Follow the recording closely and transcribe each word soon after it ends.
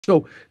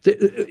So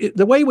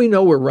the way we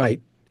know we're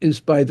right is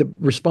by the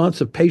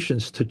response of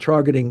patients to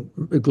targeting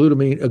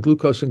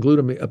glucose and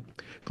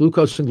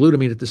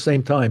glutamine at the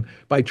same time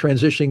by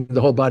transitioning the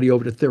whole body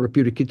over to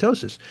therapeutic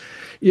ketosis.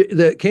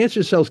 The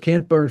cancer cells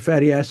can't burn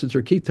fatty acids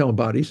or ketone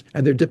bodies,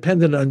 and they're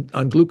dependent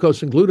on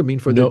glucose and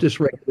glutamine for their No,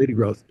 dysregulated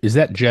growth. is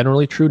that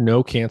generally true?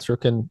 No cancer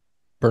can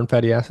burn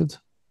fatty acids?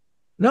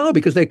 No,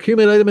 because they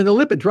accumulate them in the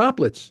lipid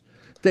droplets.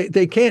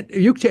 They can't.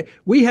 You can't.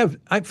 We have.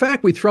 In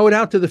fact, we throw it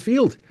out to the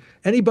field.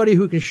 Anybody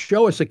who can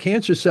show us a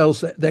cancer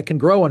cells that can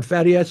grow on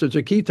fatty acids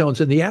or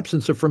ketones in the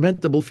absence of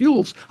fermentable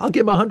fuels, I'll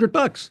give them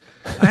 $100.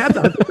 I have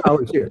the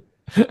 $100 here.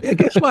 Yeah,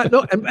 guess what?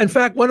 No, in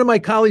fact, one of my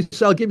colleagues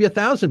said, I'll give you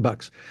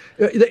 $1,000.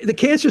 The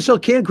cancer cell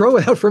can't grow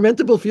without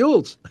fermentable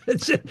fuels.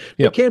 They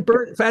Yep. can't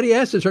burn fatty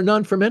acids are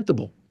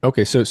non-fermentable.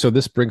 Okay, so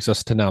this brings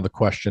us to now the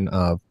question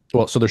of,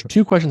 well, so there's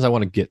two questions I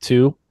want to get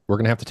to. We're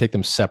going to have to take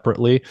them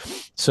separately.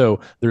 So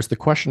there's the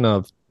question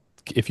of,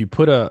 if you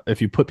put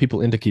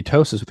people into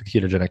ketosis with a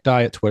ketogenic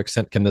diet, to what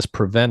extent can this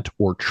prevent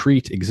or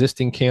treat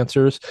existing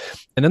cancers?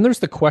 And then there's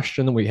the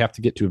question that we have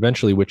to get to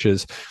eventually, which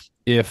is,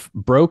 if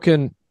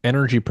broken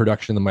energy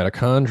production in the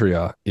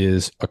mitochondria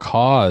is a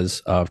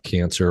cause of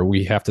cancer,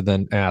 we have to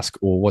then ask,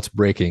 well, what's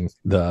breaking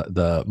the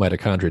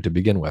mitochondria to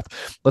begin with?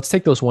 Let's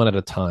take those one at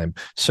a time.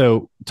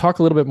 So talk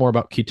a little bit more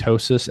about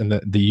ketosis and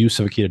the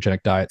use of a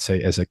ketogenic diet,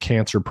 say, as a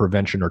cancer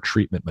prevention or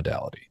treatment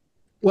modality.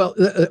 Well,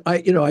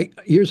 I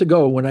years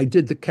ago when I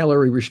did the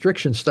calorie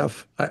restriction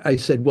stuff, I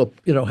said, well,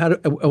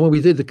 when we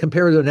did the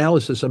comparative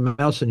analysis of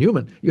mouse and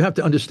human, you have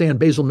to understand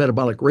basal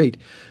metabolic rate.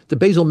 The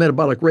basal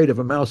metabolic rate of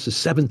a mouse is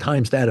 7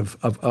 times that of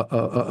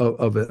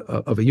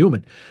a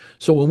human.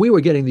 So when we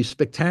were getting these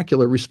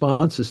spectacular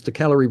responses to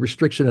calorie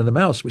restriction in the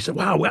mouse, we said,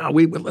 wow,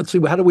 let's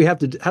see, how do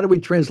we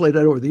translate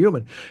that over the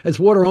human? It's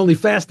water only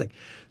fasting.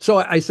 So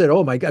I said,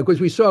 oh my God,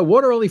 because we saw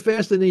water only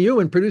fasting in the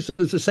human produces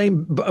the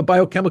same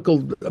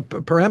biochemical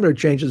parameter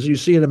changes you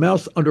see in a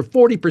mouse under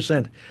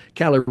 40%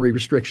 calorie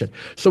restriction.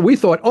 So we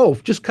thought, oh,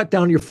 just cut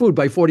down your food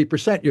by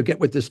 40%, you'll get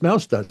what this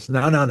mouse does.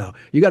 No.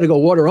 You got to go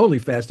water only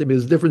fasting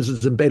because the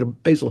differences in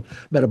basal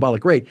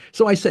metabolic rate.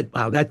 So I said,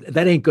 wow, that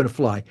ain't going to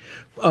fly.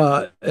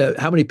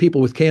 How many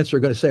people with cancer are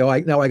going to say, oh,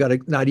 now I got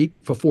to not eat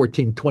for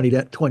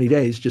 20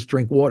 days, just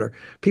drink water?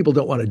 People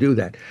don't want to do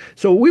that.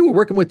 So we were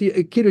working with the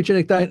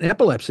ketogenic diet in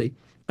epilepsy.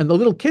 And the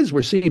little kids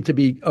seemed to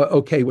be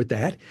okay with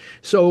that.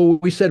 So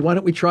we said, why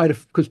don't we try to,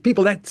 because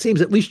people, that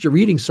seems at least you're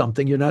eating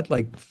something. You're not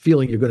like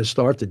feeling you're going to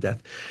starve to death.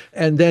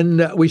 And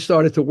then we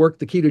started to work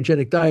the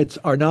ketogenic diets,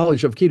 our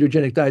knowledge of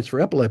ketogenic diets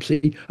for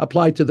epilepsy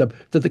applied to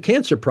the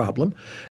cancer problem.